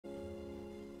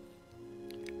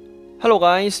Hello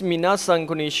guys, minasan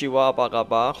konnichiwa, apa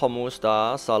kabar?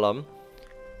 Komusta? Salam.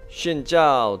 现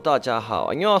教大家好.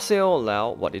 안녕하세요.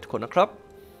 Lao, what it kona club?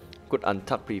 Good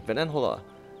antak prevent hola.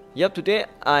 Yep, today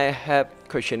I have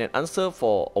question and answer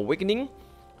for awakening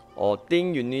or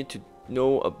thing you need to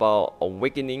know about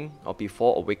awakening or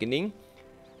before awakening.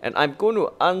 And I'm going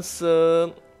to answer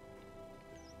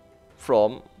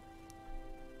from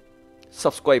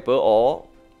subscriber or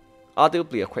other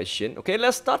player question. Okay,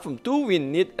 let's start from do we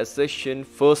need Ascension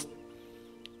First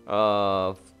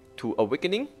to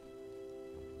awakening?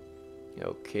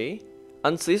 Okay,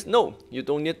 answer is no. You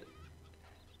don't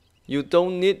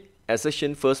need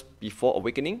Ascension First before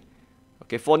awakening.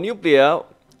 Okay, for new player,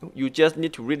 you just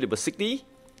need to read level 60,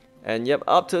 and yep,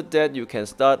 after that you can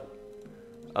start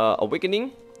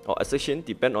awakening or Ascension,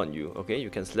 depend on you. Okay, you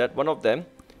can select one of them.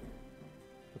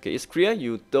 Okay, it's clear.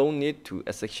 You don't need to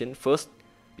Ascension First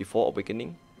before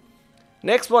awakening.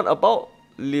 Next one about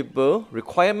Lvl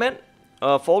requirement.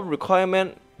 For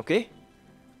requirement, okay,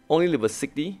 only level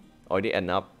 60 already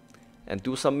enough, and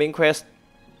do some main quest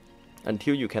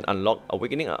until you can unlock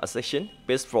awakening or Ascension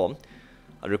based from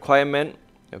a requirement.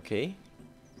 Okay.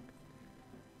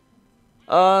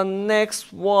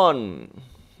 Next one.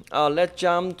 Let's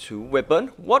jump to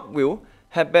weapon. What will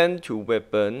happen to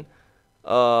weapon?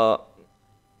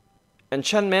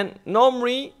 Enchantment.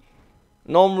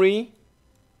 Normally,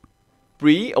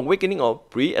 pre-awakening or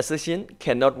pre-ascension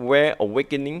cannot wear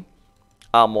awakening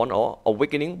armor or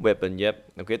awakening weapon yet.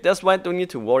 Okay, that's why don't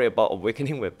need to worry about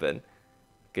awakening weapon.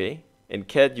 Okay, in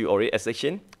case you already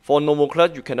ascension. For normal class,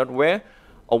 you cannot wear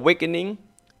awakening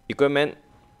equipment.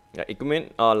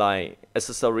 Equipment are like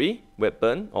accessory,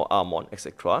 weapon or armor,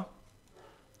 etc.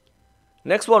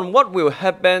 Next one, what will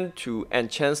happen to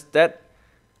enchant stat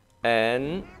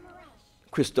and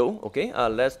crystal? Okay,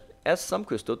 let's add some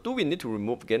crystal. Do we need to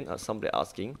remove again? Somebody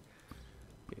asking.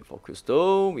 Okay, for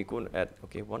crystal, we're going to add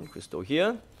one crystal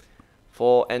here.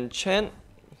 For enchant,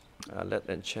 let's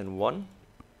enchant one.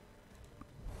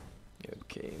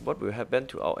 Okay, what will happen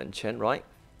to our enchant, right?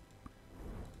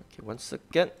 Okay, 1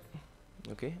 second.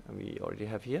 Okay, we already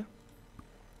have here.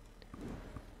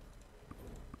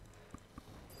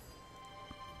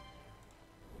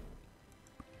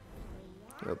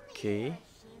 Okay,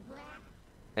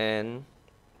 and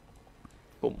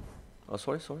boom. Oh,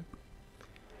 sorry.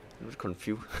 I'm just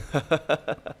confused.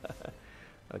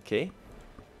 Okay.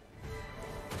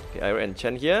 Okay, I will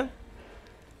enchant here.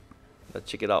 Let's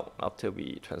check it out after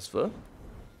we transfer.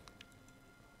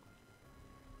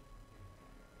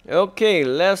 Okay,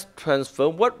 let's transfer.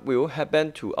 What will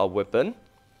happen to our weapon?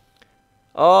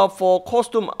 For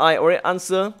costume, I already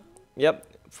answered. Yep,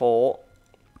 for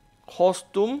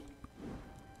costume,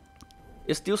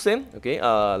 it's still same. Okay,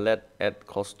 let's add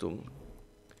costume.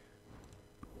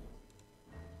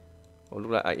 Oh,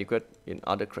 look like I equate in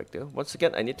other character. Once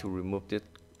again, I need to remove this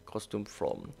costume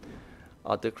from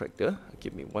other character.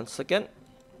 Give me 1 second.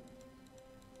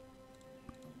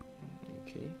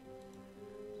 Okay.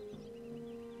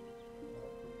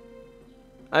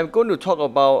 I'm going to talk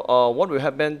about what will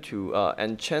happen to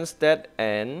enchant stat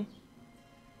and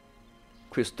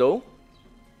crystal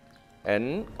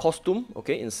and costume.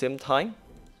 Okay, in same time.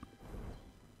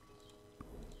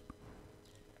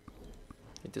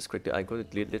 This character I'm going to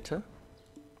delete later.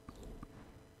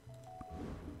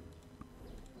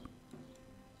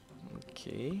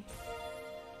 Okay.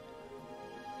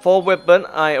 For weapon,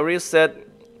 I already said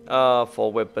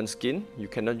for weapon skin, you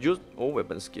cannot use all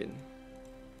weapon skin.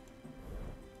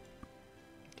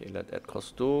 Okay, let's add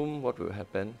costume. What will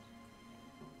happen?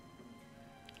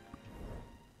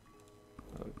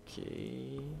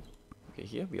 Okay. Okay,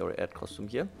 here we already add costume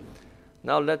here.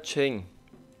 Now let's change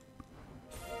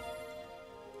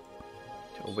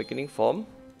to awakening form.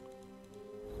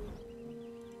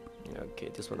 Okay,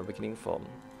 this one awakening form.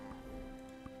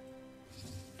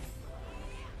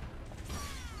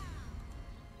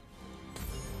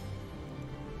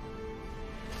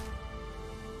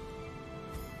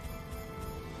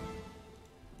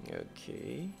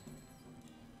 Okay.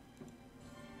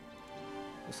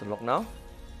 Let's unlock now.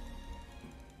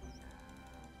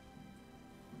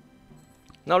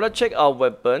 Now let's check our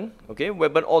weapon. Okay,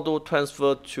 weapon auto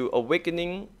transfer to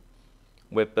awakening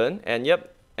weapon, and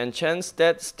yep, enchant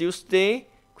stat still stay,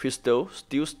 crystal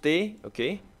still stay.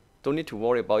 Okay, don't need to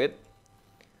worry about it.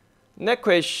 Next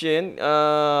question,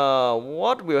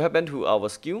 what will happen to our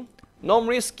skill?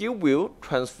 Normally skill will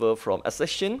transfer from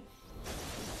Ascension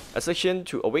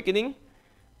to awakening.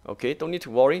 Okay, don't need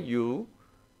to worry, you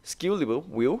skill level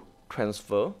will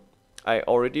transfer. I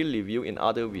already reviewed in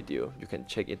other video, you can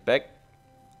check it back.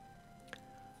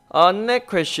 Next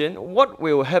question, what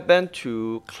will happen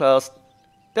to class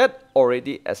that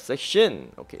already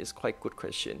Ascension? Okay, it's quite good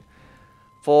question.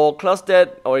 For class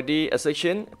that already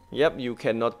Ascension, yep, you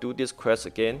cannot do this quest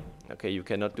again. Okay, you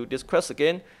cannot do this quest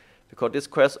again because this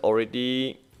quest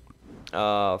already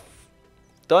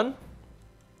done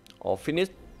or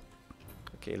finished.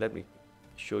 Okay, let me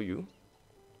show you.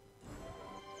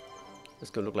 It's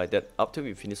gonna look like that after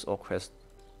we finish all quests.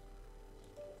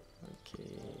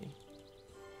 Okay.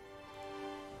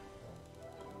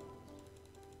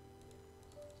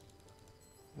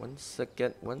 One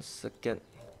second.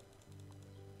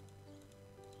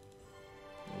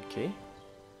 Okay.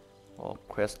 All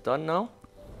quests done now.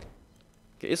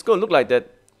 Okay, it's gonna look like that.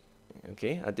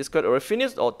 Okay, this quest already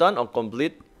finished or done or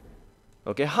complete.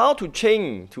 Okay, how to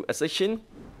change to Ascension,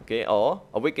 okay, or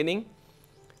Awakening?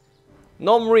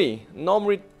 Normally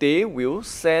they will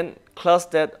send class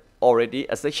that already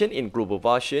Ascension in global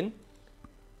version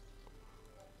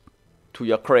to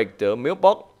your character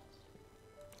mailbox.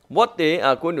 What they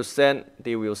are going to send,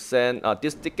 they will send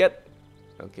this ticket.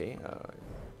 Okay,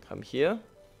 come here.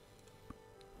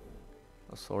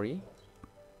 Oh, sorry.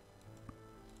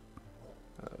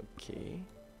 Okay,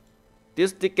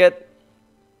 this ticket.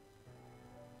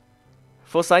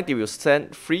 First side they will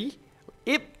send free.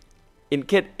 In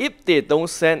case if they don't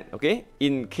send, okay,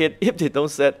 in case if they don't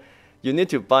send, you need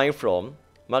to buy from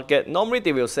market. Normally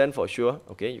they will send for sure.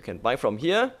 Okay, you can buy from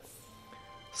here.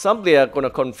 Some they are gonna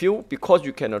confuse because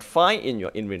you cannot find in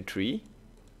your inventory.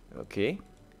 Okay,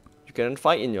 you cannot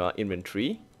find in your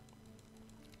inventory.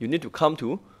 You need to come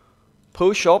to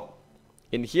Pearl Shop.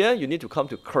 In here, you need to come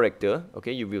to character.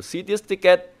 Okay, you will see this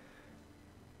ticket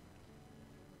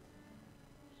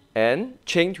and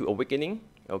change to Awakening.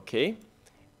 Okay,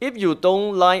 if you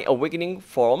don't like Awakening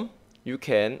form, you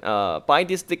can buy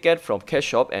this ticket from cash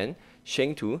shop and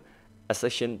change to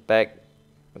Ascension back.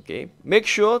 Okay, make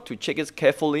sure to check it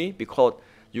carefully because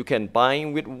you can buy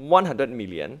with 100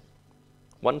 million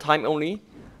one time only.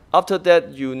 After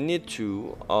that, you need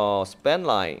to spend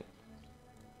like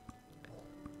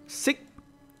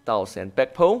 6,000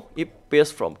 back pearl if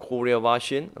based from Korea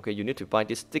version. Okay, you need to buy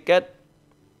this ticket.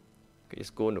 Okay, it's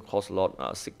going to cost a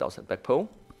lot, 6,000 back pearl.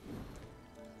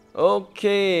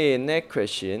 Okay, next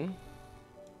question.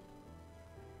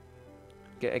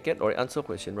 Okay, I get already answer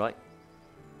question, right?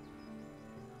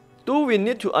 Do we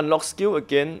need to unlock skill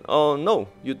again? No,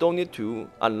 you don't need to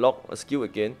unlock a skill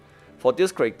again. For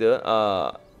this character,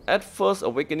 at first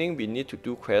Awakening, we need to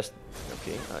do quest.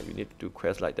 Okay, you need to do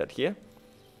quest like that here.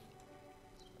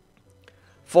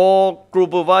 For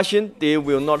global version, they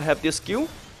will not have this skill.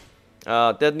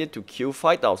 They need to kill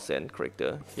 5,000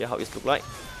 character. Here how it look like.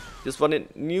 This one is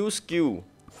new skill.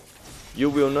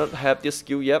 You will not have this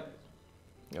skill yet.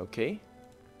 Okay.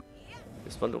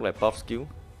 This one look like buff skill.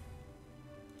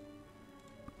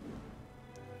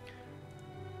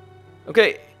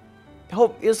 Okay,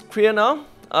 hope it's clear now.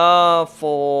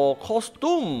 For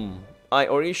costume, I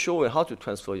already showed you how to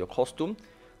transfer your costume.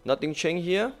 Nothing changed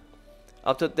here.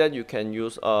 After that, you can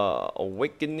use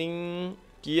Awakening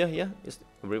gear here. It's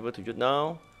available to you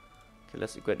now. Okay,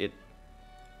 let's equate it.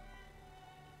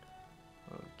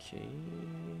 Okay,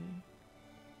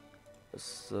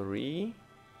 accessory,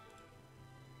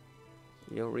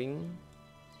 earring,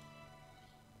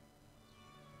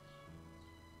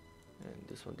 and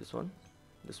this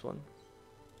one.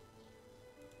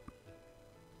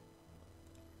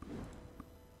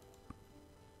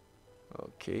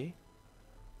 Okay.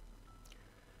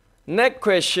 Next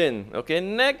question. Okay,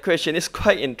 next question is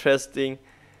quite interesting.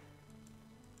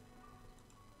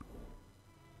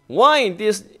 Why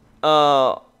this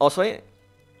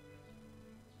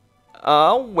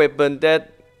weapon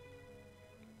that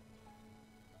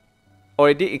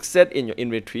already exist in your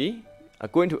inventory are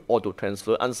going to auto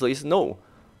transfer? Answer is no.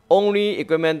 Only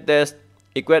equipment that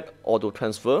equate auto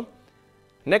transfer.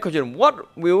 Next question: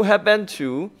 what will happen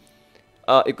to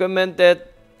equipment that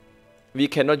we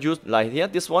cannot use, like here?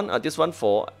 This one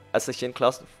for Ascension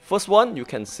class. First one you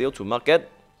can sell to market.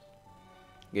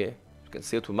 Okay, you can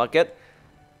sell to market.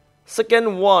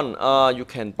 Second one, you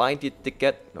can buy the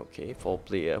ticket. Okay, for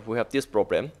player who have this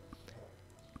problem.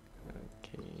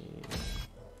 Okay.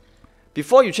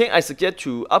 Before you change, I suggest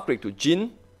to upgrade to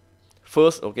Jin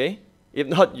first. Okay, if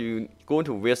not, you going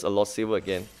to waste a lot of silver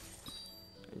again.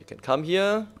 You can come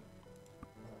here.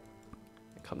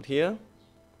 Come here.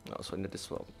 No, sorry, not this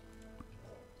one.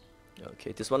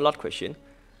 Okay, this one last question.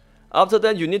 After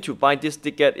that, you need to buy this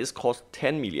ticket. It's cost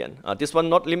 10 million. This one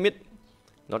not limit.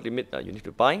 Not limit. You need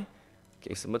to buy.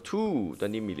 Okay, number 2,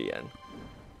 20 million.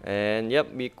 And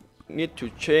yep, we need to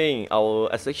change our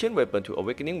Ascension weapon to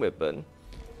Awakening weapon.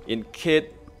 In case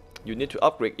you need to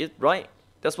upgrade it, right?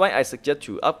 That's why I suggest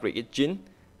to upgrade it Jin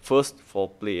first for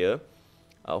player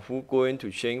who going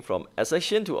to change from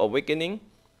Ascension to Awakening.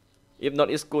 If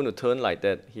not, it's going to turn like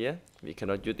that here. We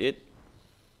cannot use it.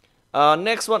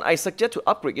 Next one, I suggest to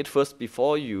upgrade it first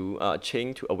before you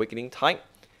change to Awakening type.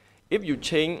 If you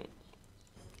change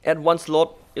at one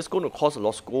slot, it's going to cost a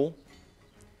lot of gold.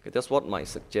 Okay, that's what I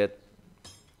suggest.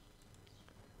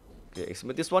 Okay,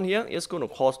 example this one here, it's going to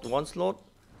cost one slot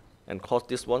and cost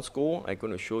this one gold. I'm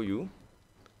going to show you.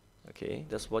 Okay,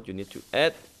 that's what you need to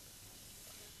add.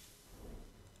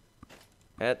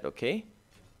 Add, okay.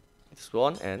 This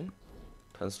one and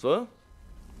transfer.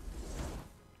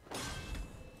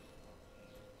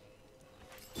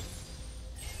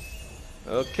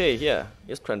 Okay, here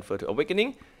is transfer to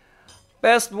Awakening.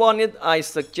 Best one is I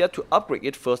suggest to upgrade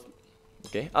it first.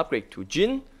 Okay, upgrade to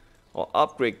Jin or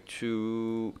upgrade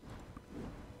to.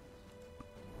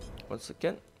 Once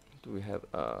again, do we have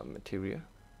material?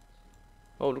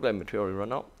 Oh, look like material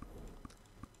run out.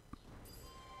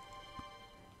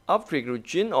 Upgrade to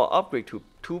Jin or upgrade to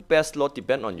 2 best slot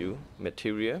depend on you.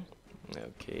 Material.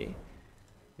 Okay,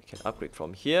 you can upgrade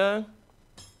from here.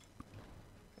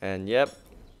 And yep,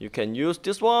 you can use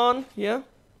this one here.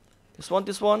 This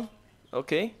one.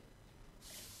 Okay.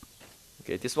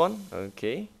 Okay, this one.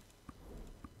 Okay.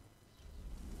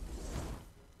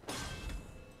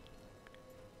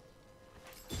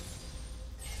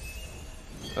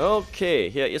 Okay,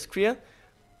 here is clear.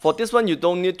 For this one, you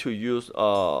don't need to use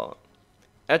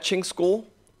etching score.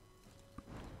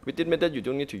 With this method, you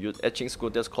don't need to use etching score.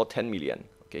 That's called 10 million.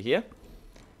 Okay, here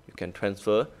you can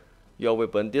transfer your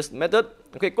weapon this method.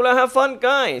 Okay, good luck, have fun,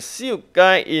 guys. See you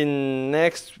guys in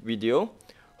next video.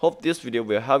 Hope this video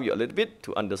will help you a little bit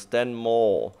to understand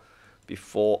more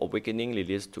before Awakening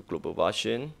release to global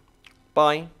version.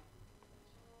 Bye.